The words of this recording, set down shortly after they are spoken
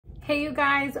Hey you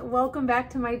guys, welcome back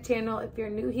to my channel. If you're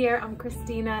new here, I'm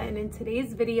Christina, and in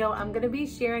today's video, I'm gonna be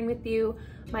sharing with you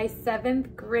my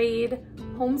 7th grade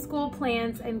homeschool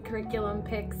plans and curriculum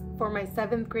picks for my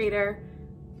 7th grader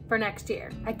for next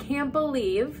year. I can't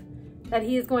believe that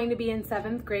he is going to be in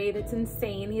 7th grade. It's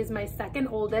insane. He is my second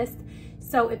oldest.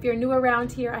 So if you're new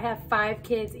around here, I have 5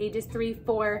 kids, ages 3,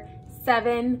 4,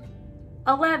 7,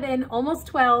 11, almost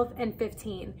 12, and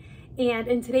 15. And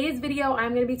in today's video,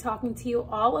 I'm going to be talking to you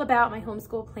all about my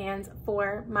homeschool plans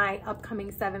for my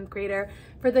upcoming 7th grader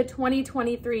for the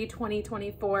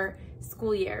 2023-2024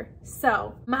 school year.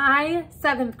 So my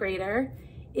 7th grader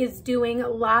is doing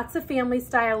lots of family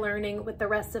style learning with the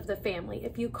rest of the family.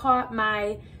 If you caught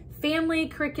my family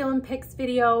curriculum picks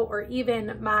video or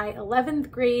even my 11th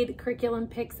grade curriculum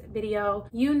picks video,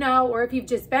 you know, or if you've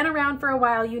just been around for a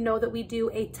while, you know that we do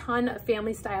a ton of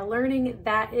family style learning.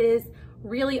 That is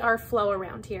really our flow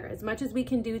around here. As much as we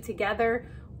can do together,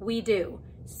 we do.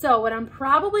 So what I'm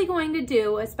probably going to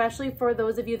do, especially for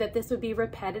those of you that this would be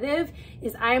repetitive,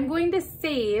 is I am going to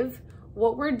save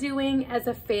what we're doing as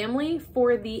a family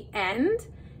for the end.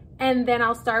 And then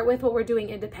I'll start with what we're doing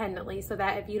independently, so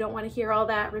that if you don't want to hear all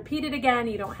that repeated again,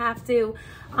 you don't have to.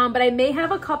 But I may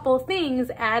have a couple things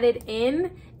added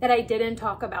in that I didn't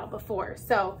talk about before.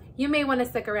 So you may want to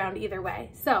stick around either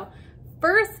way. So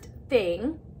first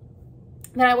thing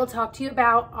that I will talk to you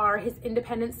about are his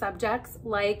independent subjects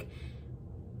like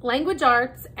language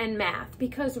arts and math,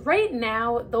 because right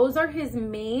now those are his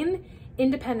main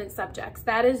independent subjects.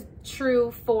 That is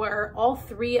true for all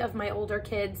 3 of my older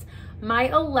kids. My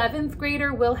 11th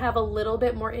grader will have a little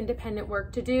bit more independent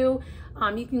work to do.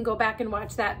 You can go back and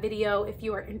watch that video if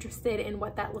you are interested in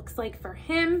what that looks like for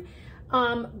him.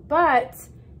 But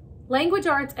language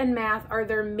arts and math are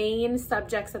their main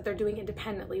subjects that they're doing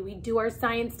independently. We do our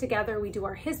science together, we do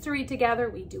our history together,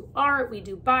 we do art, we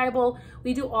do Bible,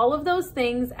 we do all of those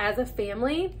things as a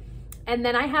family. And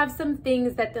then I have some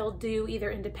things that they'll do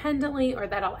either independently or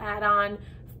that I'll add on,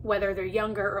 whether they're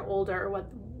younger or older, or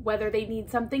whether they need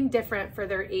something different for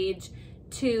their age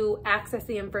to access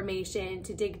the information,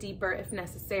 to dig deeper if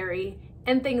necessary,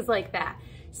 and things like that.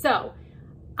 So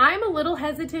I'm a little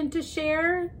hesitant to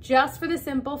share, just for the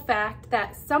simple fact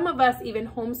that some of us, even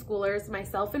homeschoolers,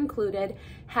 myself included,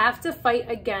 have to fight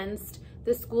against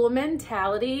the school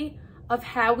mentality of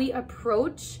how we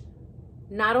approach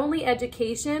not only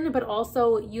education, but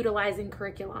also utilizing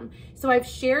curriculum. So I've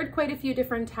shared quite a few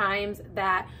different times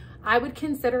that I would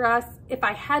consider us, if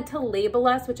I had to label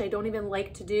us, which I don't even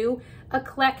like to do,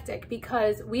 eclectic,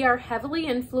 because we are heavily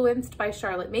influenced by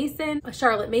Charlotte Mason, a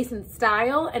Charlotte Mason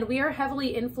style, and we are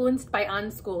heavily influenced by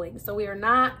unschooling. So we are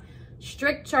not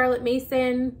strict Charlotte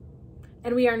Mason,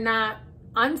 and we are not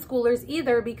unschoolers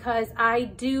either, because I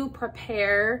do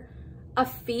prepare a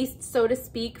feast, so to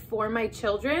speak, for my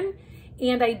children.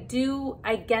 And I do,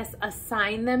 I guess,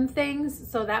 assign them things.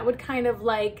 So that would kind of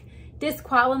like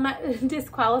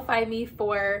disqualify me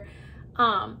for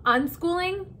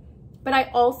unschooling, but I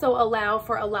also allow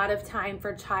for a lot of time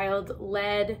for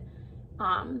child-led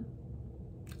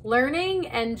learning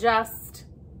and just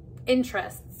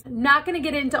interests. I'm not going to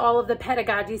get into all of the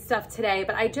pedagogy stuff today,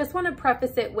 but I just want to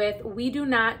preface it with, we do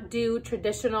not do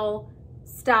traditional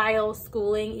style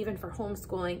schooling, even for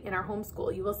homeschooling in our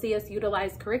homeschool. You will see us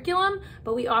utilize curriculum,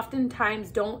 but we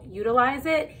oftentimes don't utilize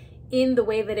it in the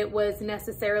way that it was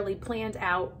necessarily planned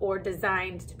out or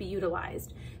designed to be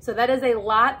utilized. So that is a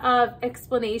lot of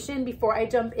explanation before I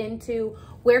jump into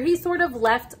where he sort of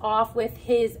left off with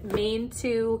his main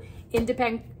 2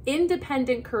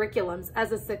 independent curriculums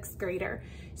as a 6th grader.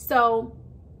 So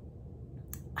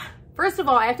first of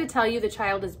all, I have to tell you, the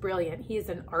child is brilliant. He's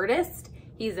an artist,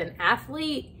 he's an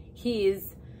athlete,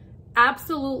 he's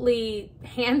absolutely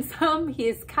handsome,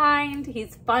 he's kind,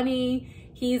 he's funny,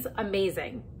 he's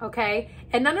amazing, okay?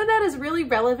 And none of that is really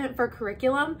relevant for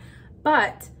curriculum,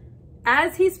 but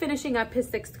as he's finishing up his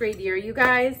 6th grade year, you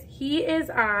guys, he is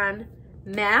on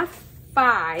Math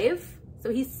 5.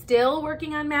 So he's still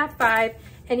working on Math 5,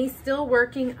 and he's still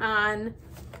working on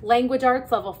Language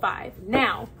Arts Level 5.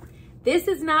 Now, this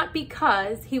is not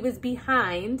because he was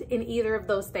behind in either of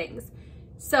those things.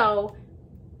 So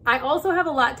I also have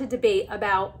a lot to debate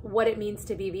about what it means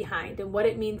to be behind and what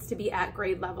it means to be at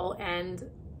grade level and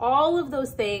all of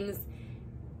those things,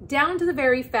 down to the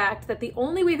very fact that the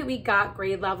only way that we got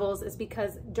grade levels is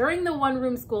because during the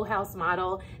one-room schoolhouse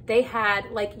model, they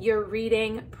had like your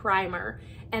reading primer,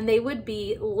 and they would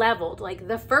be leveled. Like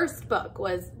the first book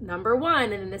was number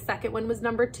 1, and then the second one was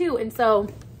number 2. And so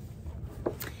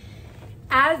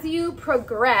As you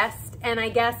progressed and I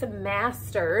guess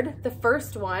mastered the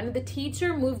first one, the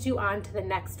teacher moved you on to the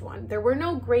next one. There were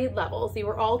no grade levels. You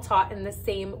were all taught in the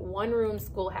same one-room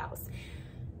schoolhouse.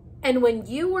 And when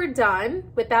you were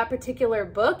done with that particular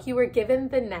book, you were given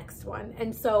the next one.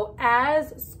 And so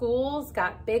as schools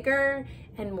got bigger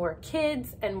and more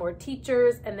kids and more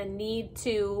teachers and the need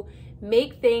to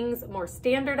make things more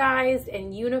standardized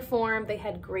and uniform, they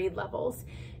had grade levels,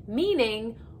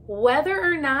 meaning whether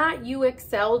or not you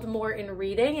excelled more in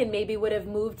reading and maybe would have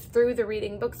moved through the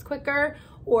reading books quicker,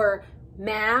 or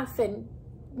math and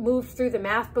moved through the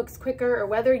math books quicker, or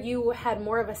whether you had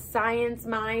more of a science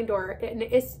mind or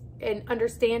an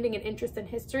understanding and interest in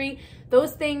history,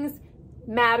 those things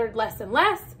mattered less and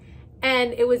less.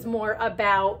 And it was more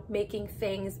about making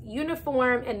things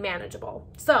uniform and manageable.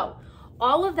 So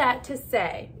all of that to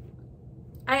say,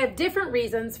 I have different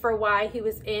reasons for why he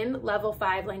was in level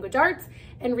 5 language arts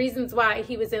and reasons why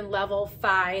he was in level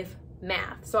 5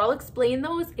 math. So I'll explain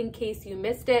those in case you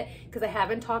missed it, because I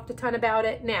haven't talked a ton about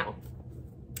it. Now,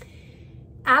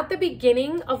 at the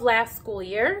beginning of last school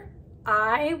year,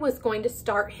 I was going to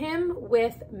start him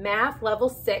with math level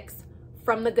 6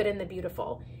 from the Good and the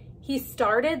Beautiful. He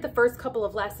started the first couple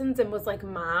of lessons and was like,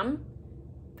 Mom,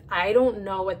 I don't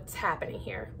know what's happening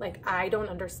here. Like, I don't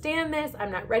understand this.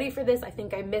 I'm not ready for this. I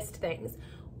think I missed things.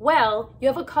 Well, you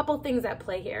have a couple things at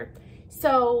play here.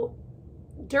 So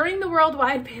during the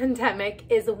worldwide pandemic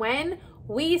is when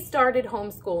we started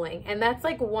homeschooling. And that's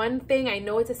like one thing. I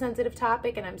know it's a sensitive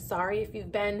topic and I'm sorry if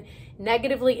you've been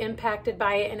negatively impacted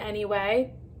by it in any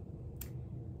way.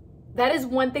 That is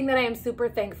one thing that I am super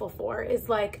thankful for, is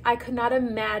like, I could not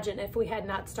imagine if we had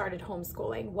not started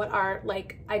homeschooling.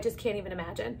 I just can't even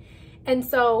imagine. And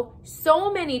so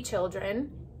many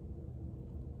children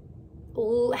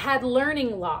had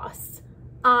learning loss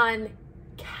on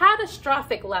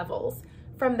catastrophic levels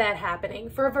from that happening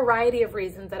for a variety of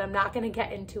reasons that I'm not going to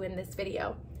get into in this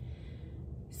video.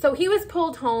 So he was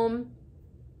pulled home.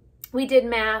 We did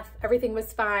math. Everything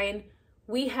was fine.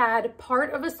 We had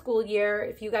part of a school year,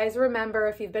 if you guys remember,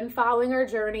 if you've been following our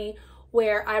journey,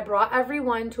 where I brought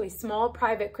everyone to a small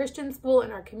private Christian school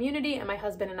in our community, and my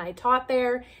husband and I taught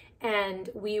there, and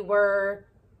we were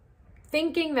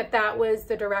thinking that that was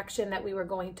the direction that we were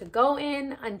going to go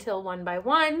in, until one by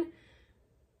one,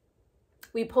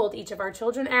 we pulled each of our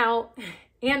children out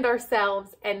and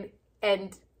ourselves and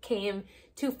came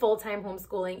to full-time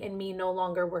homeschooling and me no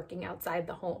longer working outside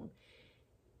the home.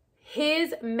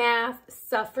 His math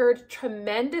suffered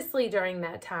tremendously during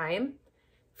that time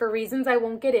for reasons I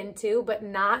won't get into, but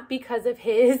not because of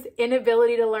his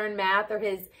inability to learn math or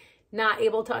his not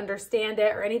able to understand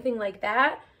it or anything like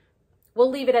that. We'll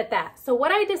leave it at that. So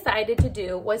what I decided to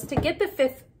do was to get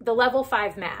the level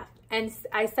 5 math. And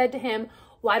I said to him,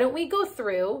 why don't we go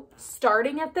through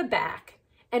starting at the back,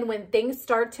 and when things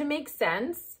start to make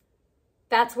sense,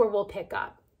 that's where we'll pick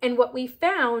up. And what we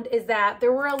found is that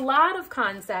there were a lot of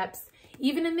concepts,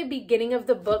 even in the beginning of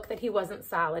the book, that he wasn't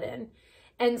solid in.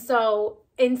 And so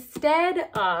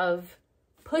instead of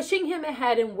pushing him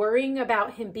ahead and worrying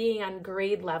about him being on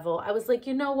grade level, I was like,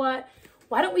 you know what?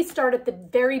 Why don't we start at the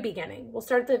very beginning? We'll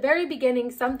start at the very beginning.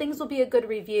 Some things will be a good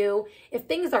review. If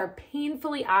things are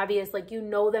painfully obvious, like you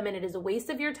know them and it is a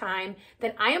waste of your time,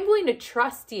 then I am going to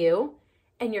trust you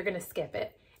and you're going to skip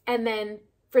it. And then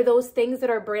for those things that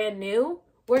are brand new,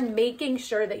 we're making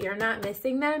sure that you're not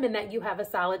missing them and that you have a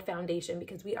solid foundation,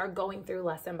 because we are going through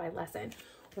lesson by lesson.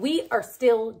 We are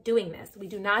still doing this. We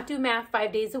do not do math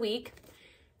 5 days a week.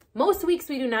 Most weeks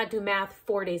we do not do math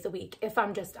 4 days a week, if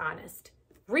I'm just honest.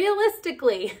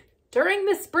 Realistically, during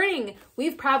the spring,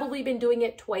 we've probably been doing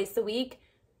it twice a week.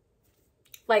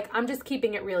 Like, I'm just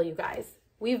keeping it real, you guys.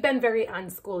 We've been very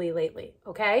unschooly lately,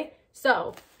 okay?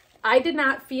 So I did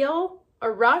not feel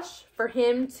a rush for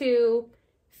him to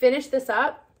finish this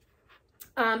up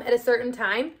at a certain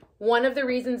time. One of the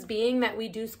reasons being that we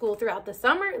do school throughout the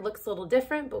summer. It looks a little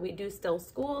different, but we do still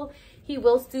school. He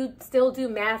will still do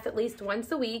math at least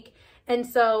once a week. And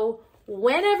so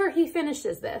whenever he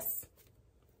finishes this,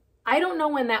 I don't know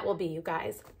when that will be, you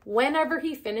guys. Whenever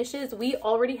he finishes, we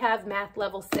already have math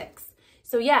level 6.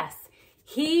 So yes,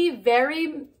 he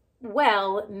very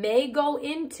well may go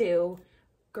into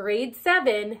grade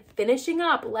 7, finishing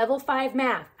up level 5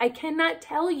 math. I cannot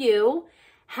tell you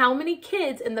how many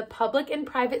kids in the public and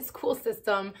private school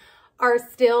system are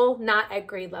still not at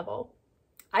grade level.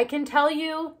 I can tell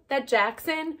you that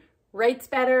Jackson writes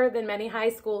better than many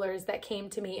high schoolers that came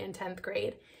to me in 10th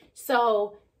grade.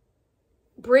 So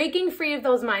breaking free of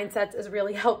those mindsets is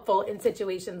really helpful in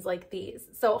situations like these.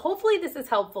 So hopefully this is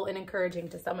helpful and encouraging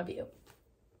to some of you.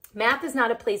 Math is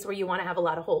not a place where you want to have a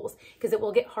lot of holes because it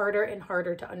will get harder and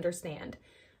harder to understand.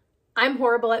 I'm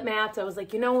horrible at math, so I was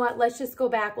like, you know what? Let's just go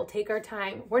back. We'll take our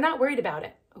time. We're not worried about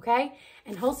it, okay?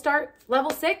 And he'll start level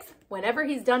 6 whenever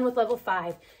he's done with level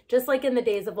 5, just like in the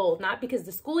days of old. Not because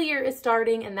the school year is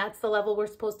starting and that's the level we're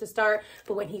supposed to start,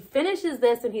 but when he finishes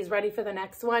this and he's ready for the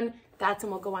next one, that's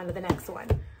when we'll go on to the next one.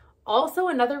 Also,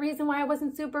 another reason why I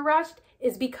wasn't super rushed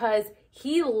is because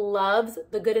he loves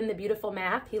the good and the beautiful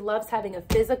math. He loves having a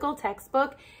physical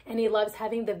textbook and he loves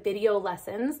having the video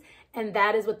lessons. And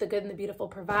that is what the good and the beautiful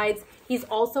provides. He's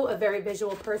also a very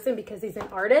visual person because he's an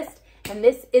artist and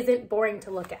this isn't boring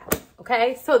to look at.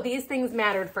 Okay. So these things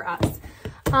mattered for us.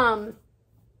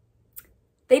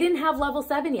 They didn't have level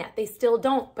 7 yet. They still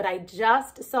don't, but I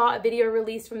just saw a video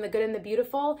release from the good and the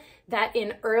beautiful that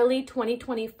in early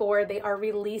 2024, they are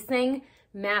releasing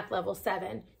math level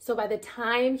 7. So by the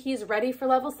time he's ready for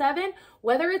level 7,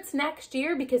 whether it's next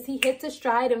year because he hits a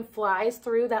stride and flies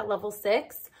through that level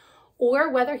 6, or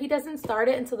whether he doesn't start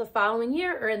it until the following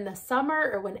year or in the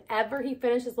summer or whenever he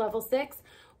finishes level 6,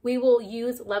 we will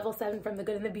use level 7 from the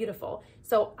good and the beautiful.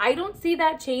 So I don't see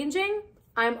that changing.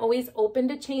 I'm always open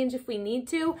to change if we need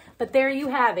to, but there you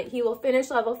have it. He will finish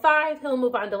level 5, he'll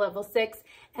move on to level 6,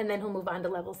 and then he'll move on to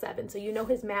level 7. So you know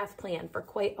his math plan for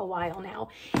quite a while now.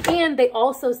 And they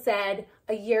also said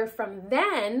a year from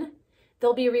then,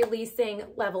 they'll be releasing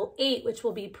level 8, which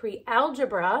will be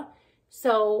pre-algebra.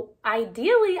 So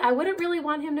ideally, I wouldn't really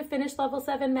want him to finish level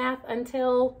 7 math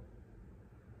until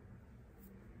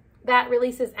that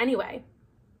releases anyway,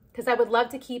 because I would love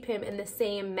to keep him in the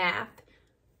same math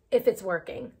if it's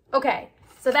working. Okay,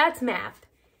 so that's math.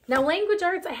 Now language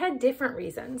arts, I had different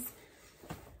reasons.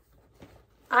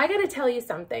 I gotta tell you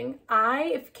something.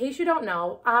 In case you don't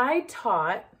know, I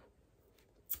taught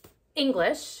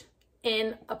English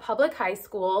in a public high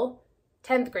school,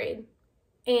 10th grade.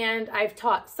 And I've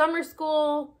taught summer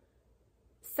school,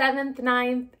 7th,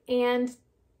 9th, and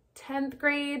 10th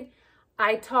grade.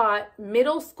 I taught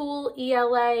middle school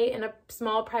ELA in a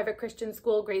small private Christian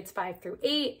school, grades 5 through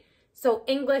 8. So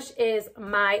English is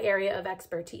my area of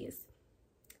expertise.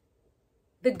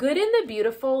 The good and the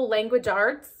beautiful language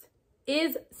arts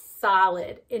is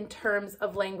solid in terms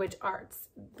of language arts.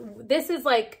 This is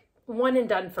like one and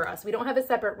done for us. We don't have a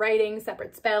separate writing,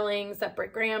 separate spelling,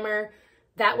 separate grammar.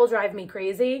 That will drive me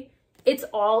crazy. It's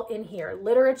all in here.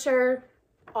 Literature,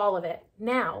 all of it.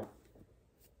 Now,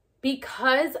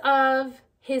 because of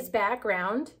his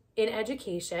background in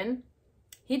education,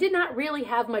 he did not really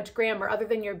have much grammar other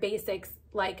than your basics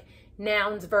like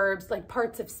nouns, verbs, like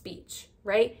parts of speech,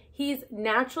 right? He's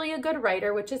naturally a good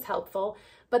writer, which is helpful,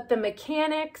 but the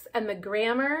mechanics and the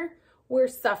grammar were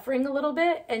suffering a little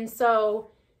bit. And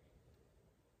so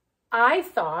I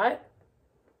thought,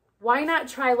 why not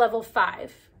try level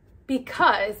 5?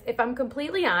 Because if I'm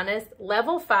completely honest,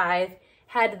 level 5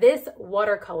 had this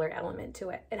watercolor element to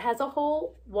it. It has a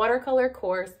whole watercolor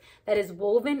course that is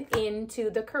woven into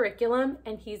the curriculum,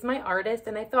 and he's my artist.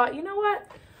 And I thought, you know what?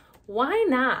 Why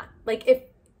not? Like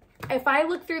if I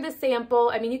look through the sample,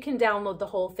 I mean, you can download the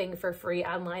whole thing for free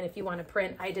online if you want to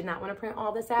print. I did not want to print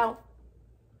all this out.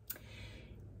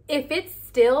 If it's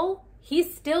still,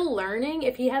 he's still learning,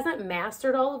 if he hasn't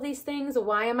mastered all of these things,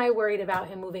 why am I worried about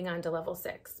him moving on to level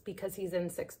 6? Because he's in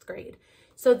 6th grade.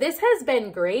 So this has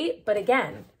been great, but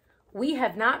again, we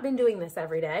have not been doing this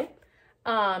every day.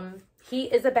 He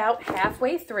is about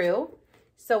halfway through.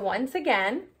 So once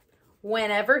again,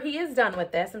 whenever he is done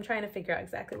with this, I'm trying to figure out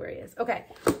exactly where he is. Okay,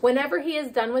 whenever he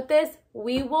is done with this,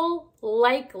 we will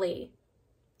likely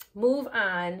move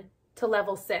on to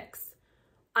level 6.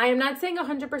 I am not saying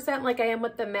 100% like I am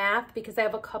with the math because I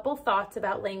have a couple thoughts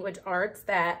about language arts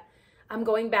that I'm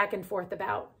going back and forth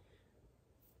about.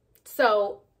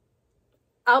 So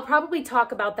I'll probably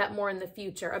talk about that more in the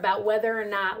future, about whether or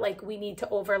not like we need to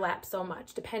overlap so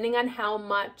much, depending on how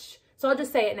much. So I'll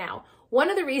just say it now. One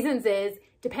of the reasons is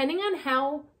depending on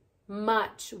how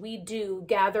much we do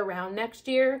Gather Round next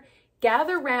year.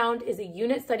 Gather Round is a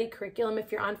unit study curriculum,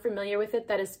 if you're unfamiliar with it,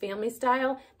 that is family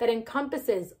style, that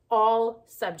encompasses all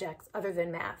subjects other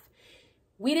than math.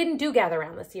 We didn't do Gather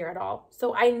Round this year at all,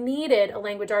 so I needed a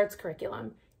language arts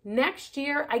curriculum. Next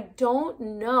year, I don't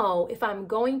know if I'm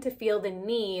going to feel the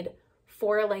need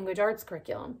for a language arts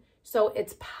curriculum. So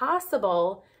it's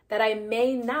possible that I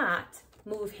may not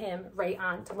move him right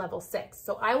on to level 6.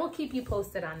 So I will keep you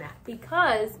posted on that,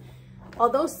 because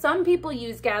although some people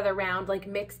use Gather Round like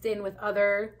mixed in with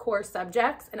other core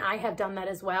subjects, and I have done that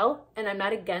as well, and I'm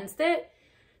not against it,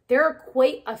 there are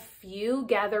quite a few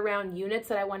Gather Round units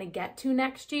that I want to get to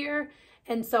next year.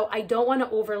 And so I don't want to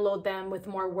overload them with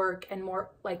more work and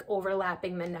more like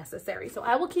overlapping than necessary. So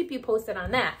I will keep you posted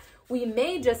on that. We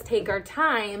may just take our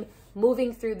time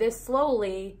moving through this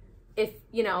slowly. If,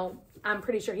 you know, I'm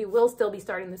pretty sure he will still be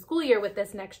starting the school year with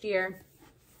this next year.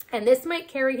 And this might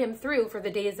carry him through for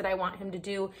the days that I want him to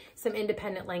do some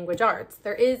independent language arts.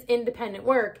 There is independent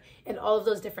work in all of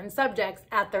those different subjects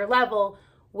at their level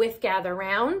with Gather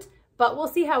Round, but we'll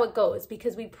see how it goes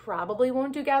because we probably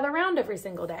won't do Gather Round every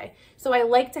single day. So I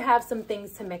like to have some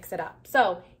things to mix it up.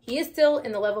 So he is still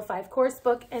in the level 5 course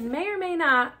book and may or may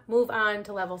not move on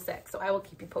to level 6. So I will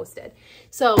keep you posted.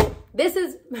 So this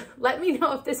is, let me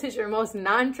know if this is your most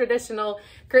non-traditional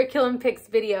curriculum picks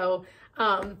video.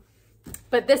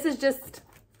 But this is just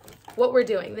what we're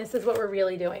doing. This is what we're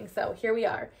really doing. So here we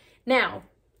are. Now,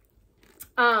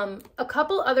 a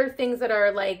couple other things that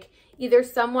are like either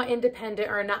somewhat independent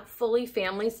or not fully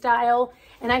family style.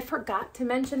 And I forgot to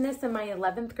mention this in my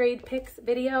 11th grade picks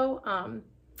video.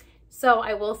 So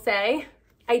I will say,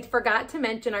 I forgot to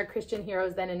mention our Christian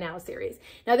Heroes Then and Now series.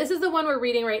 Now this is the one we're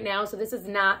reading right now, so this is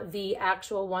not the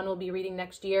actual one we'll be reading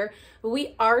next year, but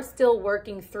we are still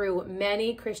working through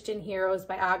many Christian heroes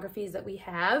biographies that we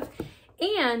have,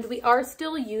 and we are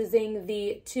still using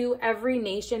the To Every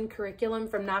Nation curriculum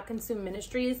from Not Consumed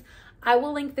Ministries. I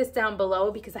will link this down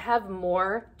below because I have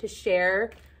more to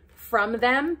share from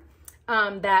them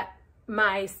that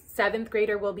my 7th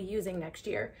grader will be using next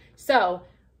year. So,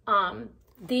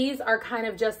 these are kind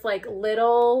of just like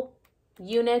little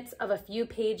units of a few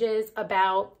pages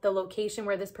about the location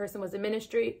where this person was a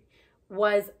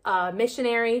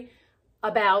missionary,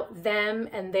 about them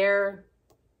and their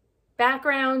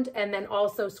background, and then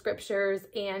also scriptures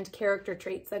and character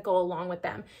traits that go along with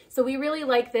them. So we really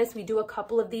like this. We do a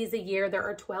couple of these a year. There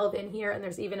are 12 in here, and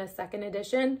there's even a second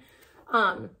edition.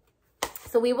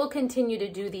 So we will continue to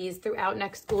do these throughout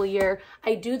next school year.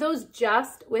 I do those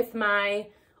just with my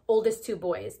oldest 2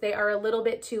 boys. They are a little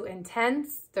bit too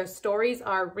intense. Their stories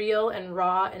are real and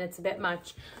raw, and it's a bit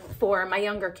much for my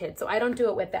younger kids, so I don't do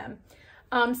it with them.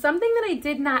 Something that I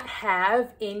did not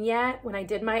have in yet when I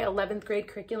did my 11th grade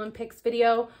curriculum picks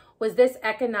video was this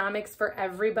Economics for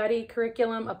Everybody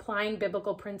curriculum, applying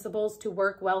biblical principles to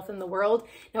work, wealth, in the world.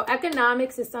 Now,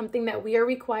 economics is something that we are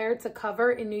required to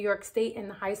cover in New York State in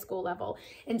the high school level.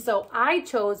 And so I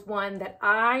chose one that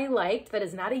I liked that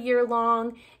is not a year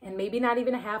long and maybe not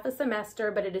even a half a semester,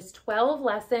 but it is 12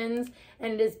 lessons,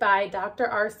 and it is by Dr.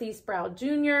 R.C. Sproul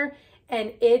Jr.,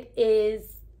 and it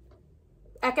is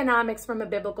Economics from a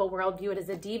Biblical Worldview. It is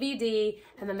a DVD,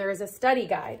 and then there is a study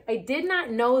guide. I did not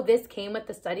know this came with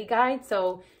the study guide,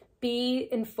 so be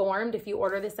informed if you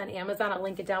order this on Amazon. I'll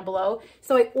link it down below.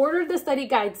 So I ordered the study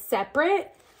guide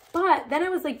separate, but then I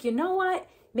was like, you know what?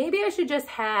 Maybe I should just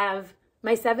have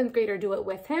my 7th grader do it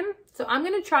with him. So I'm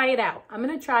going to try it out. I'm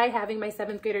going to try having my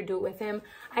 7th grader do it with him.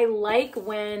 I like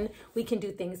when we can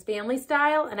do things family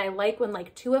style, and I like when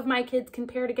like 2 of my kids can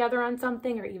pair together on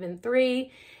something, or even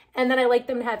 3. And then I like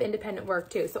them to have independent work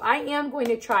too. So I am going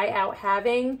to try out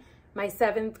having my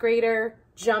 7th grader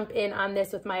jump in on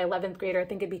this with my 11th grader. I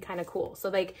think it'd be kind of cool. So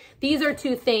like these are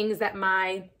 2 things that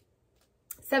my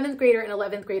 7th grader and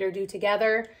 11th grader do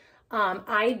together.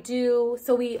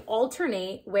 So we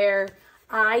alternate where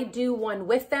I do one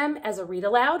with them as a read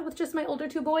aloud with just my older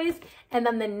 2 boys. And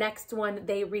then the next one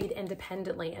they read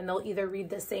independently, and they'll either read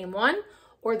the same one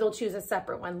or they'll choose a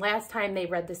separate one. Last time they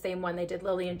read the same one. They did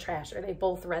Lily and Trasher. They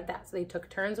both read that, so they took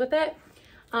turns with it.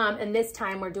 And this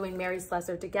time we're doing Mary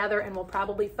Slessor together, and we'll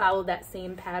probably follow that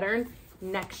same pattern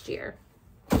next year.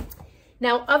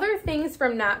 Now, other things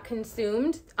from Not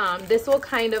Consumed, this will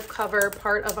kind of cover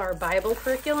part of our Bible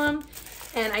curriculum.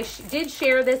 And I did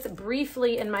share this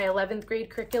briefly in my 11th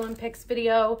grade curriculum picks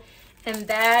video. And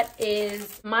that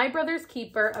is My Brother's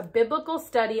Keeper, a biblical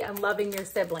study on loving your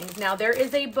siblings. Now, there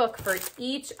is a book for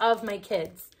each of my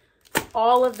kids.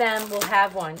 All of them will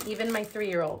have one, even my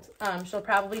 3-year-old. She'll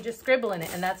probably just scribble in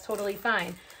it, and that's totally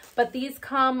fine. But these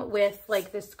come with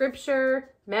like the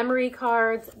scripture, memory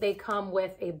cards. They come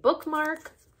with a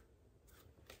bookmark,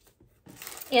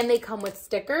 and they come with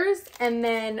stickers. And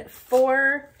then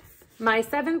for my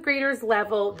 7th graders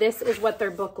level, this is what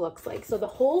their book looks like. So the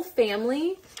whole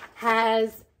family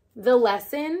has the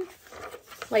lesson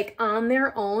like on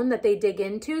their own that they dig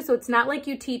into. So it's not like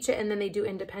you teach it and then they do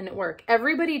independent work.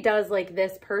 Everybody does like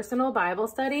this personal Bible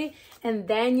study, and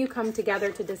then you come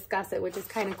together to discuss it, which is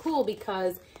kind of cool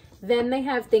because then they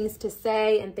have things to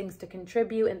say and things to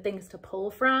contribute and things to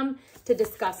pull from to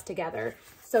discuss together.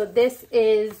 So this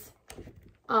is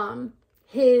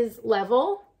his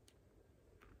level.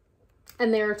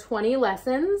 And there are 20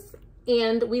 lessons.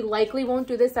 And we likely won't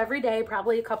do this every day,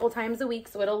 probably a couple times a week,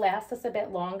 so it'll last us a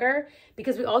bit longer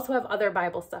because we also have other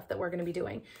Bible stuff that we're going to be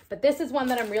doing. But this is one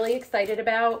that I'm really excited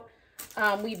about.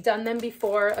 We've done them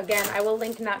before. Again, I will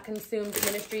link Not Consumed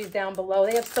Ministries down below.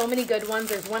 They have so many good ones.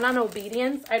 There's one on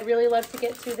obedience I'd really love to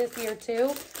get to this year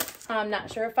too. I'm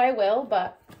not sure if I will,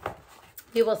 but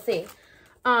you will see.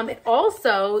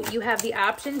 Also, you have the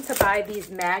option to buy these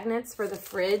magnets for the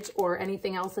fridge or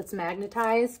anything else that's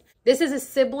magnetized. This is a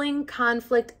sibling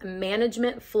conflict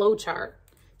management flowchart.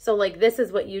 So like, this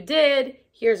is what you did.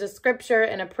 Here's a scripture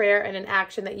and a prayer and an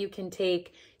action that you can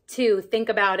take to think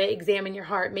about it, examine your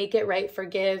heart, make it right,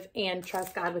 forgive, and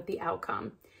trust God with the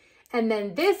outcome. And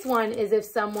then this one is if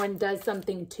someone does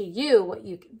something to you,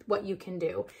 what you can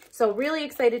do. So really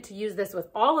excited to use this with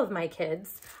all of my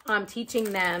kids,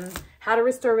 teaching them how to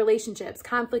restore relationships,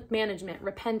 conflict management,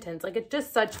 repentance. Like, it's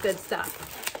just such good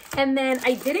stuff. And then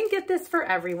I didn't get this for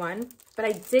everyone, but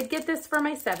I did get this for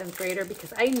my 7th grader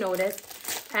because I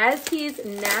noticed as he's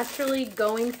naturally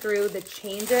going through the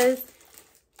changes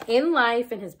in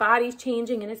life and his body's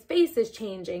changing and his face is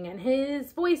changing and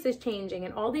his voice is changing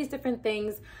and all these different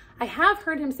things, I have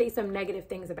heard him say some negative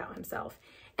things about himself.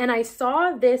 And I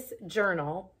saw this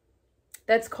journal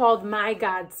that's called My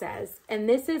God Says. And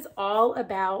this is all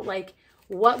about like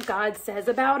what God says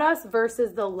about us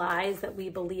versus the lies that we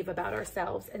believe about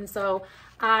ourselves. And so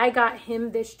I got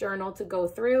him this journal to go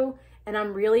through, and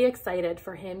I'm really excited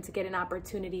for him to get an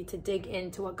opportunity to dig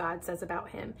into what God says about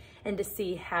him and to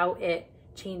see how it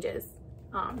changes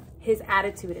his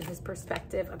attitude and his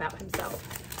perspective about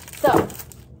himself. So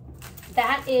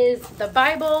that is the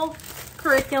Bible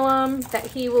curriculum that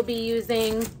he will be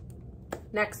using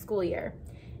next school year.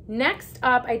 Next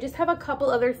up, I just have a couple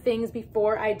other things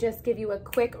before I just give you a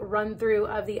quick run through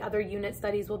of the other unit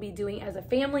studies we'll be doing as a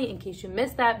family in case you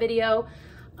missed that video.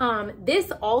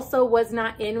 This also was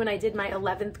not in when I did my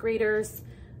 11th graders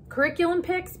curriculum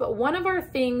picks, but one of our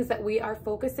things that we are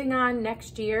focusing on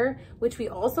next year, which we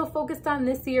also focused on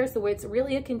this year, so it's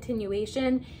really a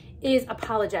continuation, is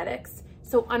apologetics.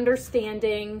 So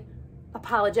understanding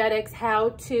apologetics, how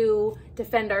to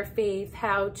defend our faith,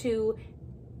 how to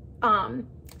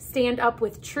stand up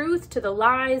with truth to the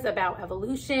lies about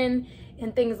evolution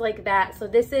and things like that. So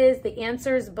this is the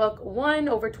Answers Book 1,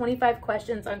 over 25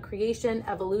 questions on creation,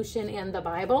 evolution, and the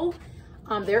Bible.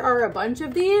 There are a bunch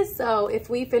of these, so if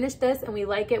we finish this and we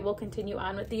like it, we'll continue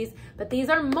on with these. But these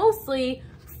are mostly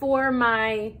for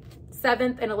my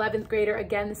 7th and 11th grader.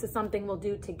 Again, this is something we'll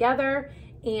do together,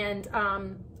 and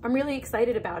I'm really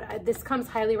excited about it. This comes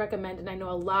highly recommended. I know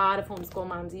a lot of homeschool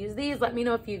moms use these. Let me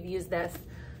know if you've used this.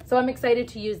 So I'm excited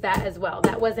to use that as well.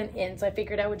 That wasn't in, so I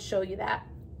figured I would show you that.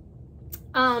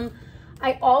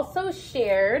 I also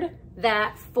shared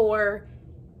that for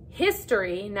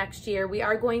history next year, we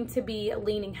are going to be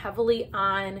leaning heavily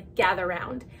on Gather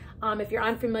Round. If you're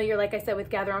unfamiliar, like I said, with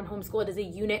Gather Round Homeschool, it is a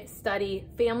unit study,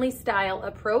 family style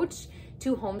approach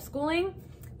to homeschooling.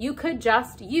 You could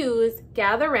just use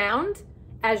Gather Round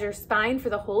as your spine for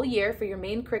the whole year for your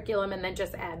main curriculum and then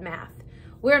just add math.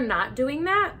 We're not doing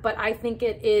that, but I think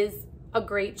it is a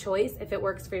great choice if it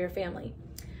works for your family.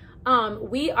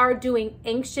 We are doing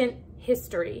ancient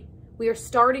history. We are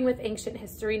starting with ancient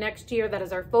history next year. That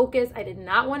is our focus. I did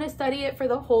not want to study it for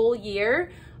the whole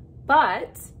year,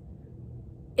 but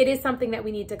it is something that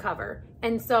we need to cover.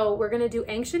 And so we're going to do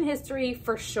ancient history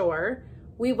for sure.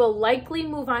 We will likely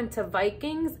move on to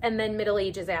Vikings and then Middle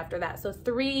Ages after that. So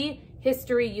 3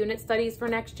 history unit studies for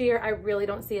next year. I really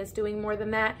don't see us doing more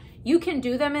than that. You can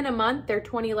do them in a month. They're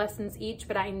 20 lessons each,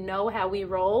 but I know how we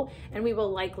roll, and we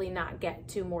will likely not get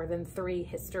to more than 3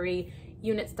 history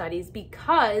unit studies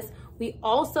because we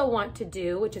also want to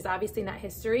do, which is obviously not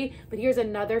history, but here's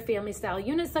another family style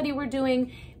unit study we're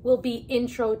doing, will be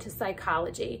Intro to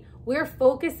Psychology. We're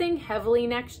focusing heavily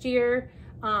next year.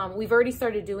 We've already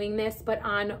started doing this, but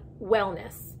on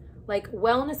wellness, like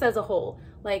wellness as a whole,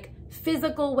 like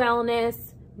physical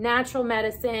wellness, natural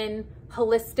medicine,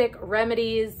 holistic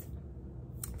remedies,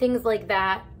 things like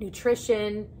that,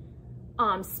 nutrition,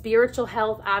 spiritual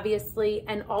health, obviously,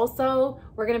 and also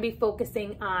we're going to be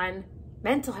focusing on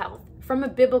mental health from a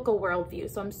biblical worldview.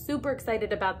 So I'm super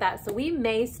excited about that. So we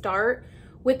may start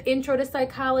with Intro to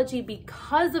Psychology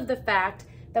because of the fact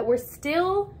that we're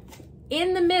still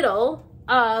in the middle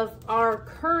of our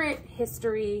current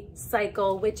history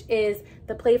cycle, which is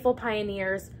the Playful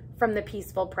Pioneers from the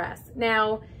Peaceful Press.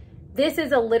 Now, this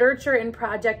is a literature and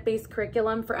project-based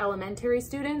curriculum for elementary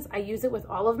students. I use it with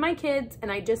all of my kids, and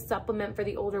I just supplement for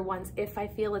the older ones if I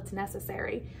feel it's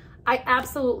necessary. I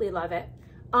absolutely love it.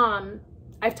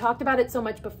 I've talked about it so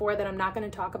much before that I'm not going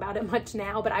to talk about it much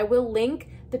now, but I will link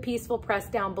the Peaceful Press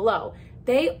down below.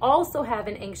 They also have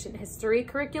an ancient history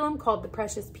curriculum called The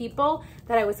Precious People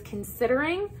that I was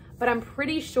considering, but I'm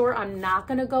pretty sure I'm not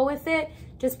gonna go with it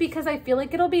just because I feel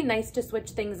like it'll be nice to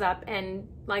switch things up and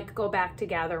like go back to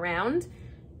Gather Round.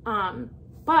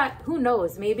 But who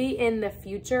knows, maybe in the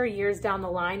future, years down the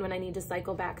line, when I need to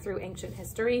cycle back through ancient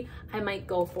history, I might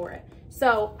go for it.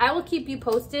 So I will keep you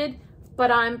posted, but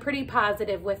I'm pretty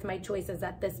positive with my choices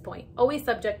at this point. Always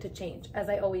subject to change, as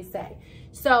I always say.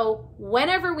 So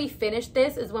whenever we finish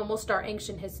this is when we'll start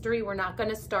ancient history. We're not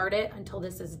gonna start it until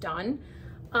this is done,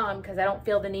 because I don't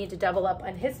feel the need to double up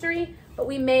on history, but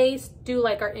we may do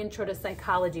like our intro to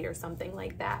psychology or something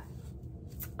like that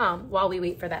while we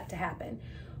wait for that to happen.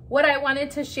 What I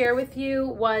wanted to share with you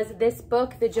was this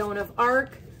book, The Joan of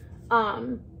Arc,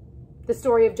 the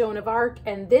story of Joan of Arc.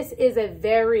 And this is a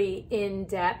very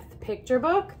in-depth picture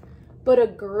book, but a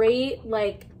great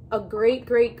way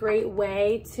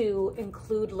to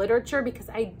include literature, because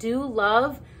I do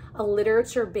love a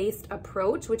literature-based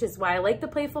approach, which is why I like the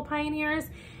Playful Pioneers.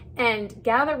 And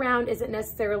Gather Round isn't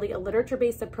necessarily a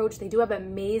literature-based approach. They do have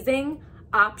amazing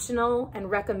optional and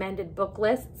recommended book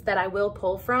lists that I will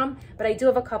pull from, but I do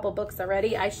have a couple books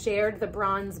already. I shared The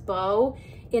Bronze Bow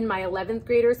in my 11th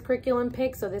graders curriculum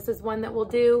pick, so this is one that we'll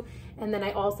do. And then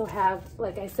I also have,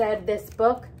 like I said, this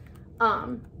book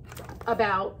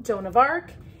about Joan of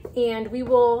Arc, and we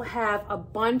will have a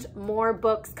bunch more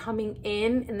books coming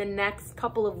in the next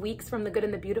couple of weeks from The Good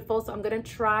and the Beautiful. So I'm gonna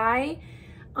try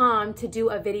to do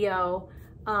a video,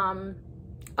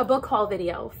 a book haul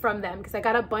video from them, because I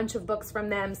got a bunch of books from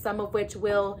them, some of which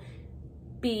will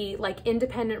be like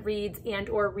independent reads and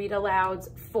or read alouds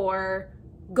for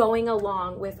going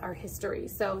along with our history.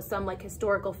 So some like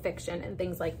historical fiction and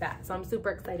things like that. So I'm super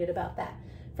excited about that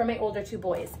for my older two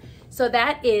boys. So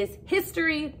that is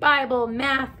history, Bible,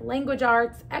 math, language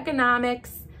arts,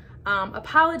 economics,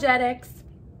 apologetics,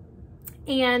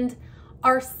 and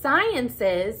our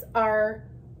sciences are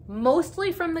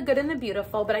mostly from The Good and the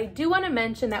Beautiful, but I do want to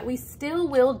mention that we still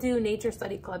will do Nature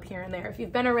Study Club here and there. If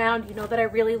you've been around, you know that I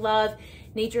really love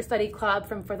Nature Study Club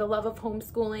from For the Love of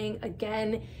Homeschooling.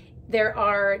 Again, there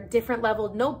are different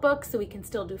leveled notebooks, so we can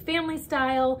still do family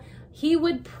style. He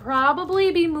would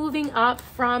probably be moving up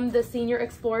from the Senior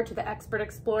Explorer to the Expert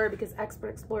Explorer, because Expert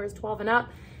Explorer is 12 and up.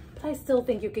 But I still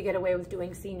think you could get away with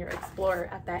doing Senior Explorer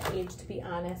at that age, to be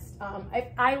honest.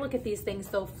 I look at these things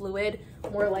so fluid,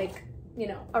 more like, you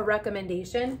know, a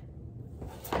recommendation.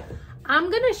 I'm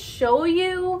gonna show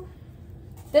you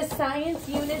the science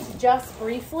units just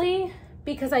briefly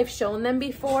because I've shown them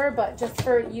before, but just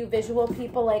for you visual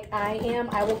people like I am,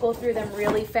 I will go through them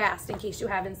really fast in case you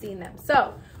haven't seen them.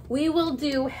 So we will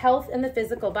do health in the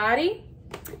physical body,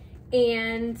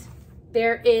 and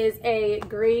there is a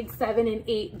grade 7 and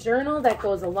 8 journal that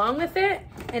goes along with it,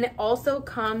 and it also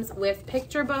comes with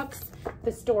picture books,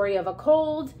 The Story of a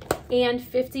Cold, and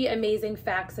 50 amazing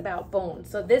facts about bones.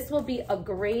 So this will be a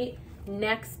great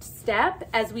next step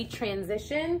as we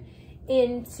transition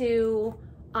into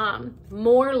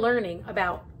more learning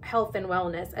about health and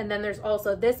wellness. And then there's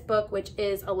also this book, which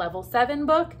is a level 7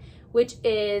 book, which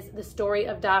is The Story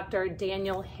of Dr.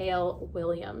 Daniel Hale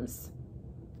Williams.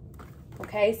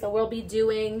 Okay, so we'll be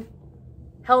doing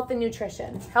health and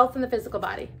nutrition, health in the physical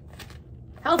body,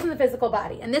 health in the physical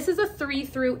body. And this is a 3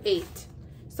 through 8.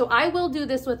 So I will do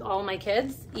this with all my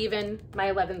kids, even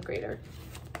my 11th grader.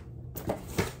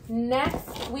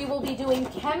 Next, we will be doing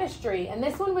chemistry. And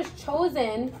this one was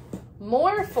chosen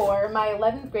more for my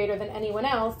 11th grader than anyone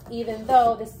else, even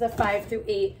though this is a 5 through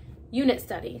 8 unit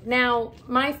study. Now,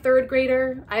 my 3rd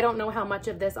grader, I don't know how much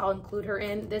of this I'll include her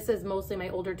in. This is mostly my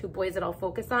older two boys that I'll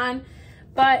focus on.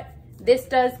 But this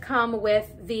does come with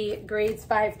the grades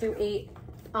 5 through 8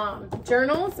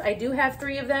 journals. I do have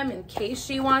 3 of them in case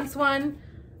she wants one.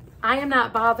 I am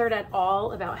not bothered at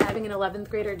all about having an 11th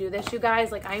grader do this, you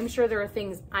guys. Like, I am sure there are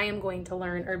things I am going to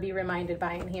learn or be reminded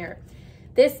by in here.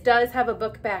 This does have a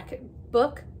book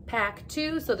pack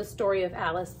too, so The Story of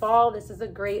Alice Ball. This is a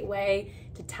great way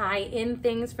to tie in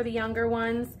things for the younger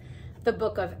ones. The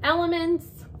Book of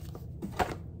Elements,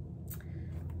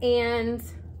 and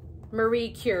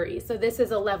Marie Curie. So this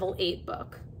is a level 8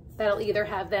 book that'll either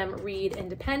have them read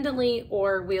independently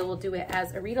or we'll do it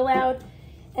as a read aloud.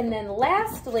 And then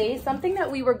lastly, something that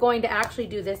we were going to actually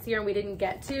do this year and we didn't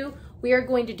get to, we are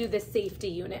going to do the safety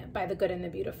unit by The Good and the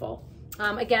Beautiful.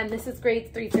 Again, this is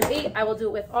grades 3 through 8. I will do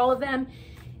it with all of them.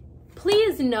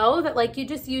 Please know that, like, you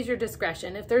just use your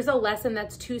discretion. If there's a lesson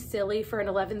that's too silly for an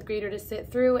 11th grader to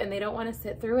sit through and they don't want to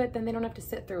sit through it, then they don't have to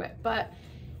sit through it. But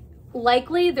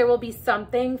likely there will be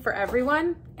something for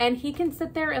everyone, and he can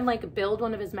sit there and like build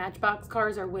one of his Matchbox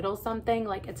cars or whittle something.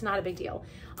 Like, it's not a big deal.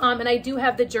 And I do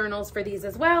have the journals for these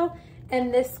as well.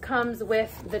 And this comes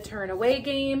with the turn away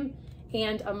game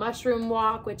and a mushroom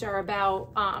walk, which are about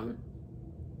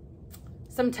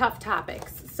some tough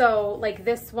topics. So like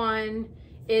this one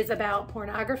is about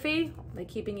pornography, like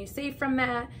keeping you safe from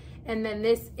that. And then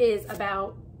this is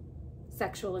about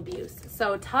sexual abuse.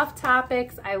 So tough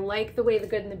topics. I like the way The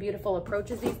Good and the Beautiful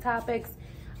approaches these topics,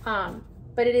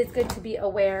 but it is good to be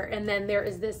aware. And then there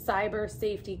is this cyber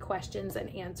safety questions and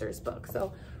answers book.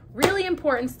 So really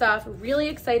important stuff. Really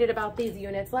excited about these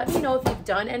units. Let me know if you've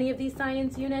done any of these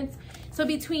science units. So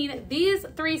between these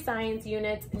 3 science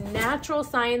units, natural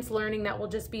science learning that we'll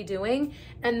just be doing,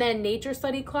 and then nature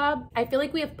study club, I feel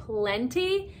like we have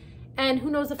plenty, and who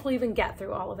knows if we'll even get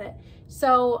through all of it.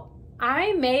 So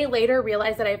I may later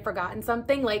realize that I've forgotten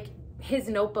something, like his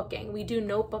notebooking. We do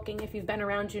notebooking. If you've been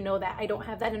around, you know that. I don't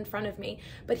have that in front of me,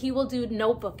 but he will do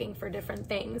notebooking for different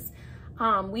things.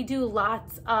 We do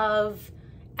lots of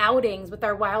outings with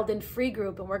our Wild and Free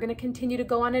group, and we're going to continue to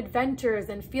go on adventures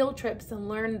and field trips and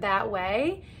learn that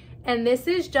way. And this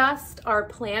is just our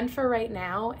plan for right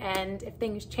now, and if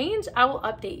things change, I will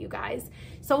update you guys.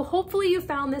 So hopefully you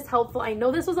found this helpful. I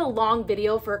know this was a long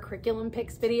video for a curriculum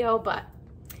picks video, but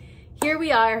here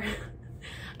we are.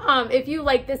 If you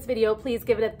like this video, please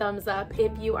give it a thumbs up.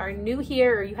 If you are new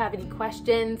here or you have any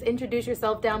questions, introduce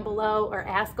yourself down below or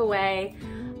ask away.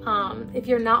 If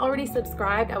you're not already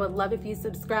subscribed, I would love if you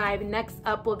subscribe. Next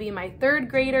up will be my 3rd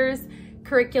graders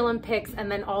curriculum picks,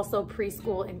 and then also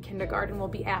preschool and kindergarten will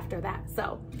be after that.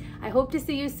 So I hope to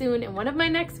see you soon in one of my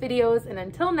next videos, and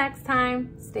until next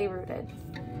time, stay rooted.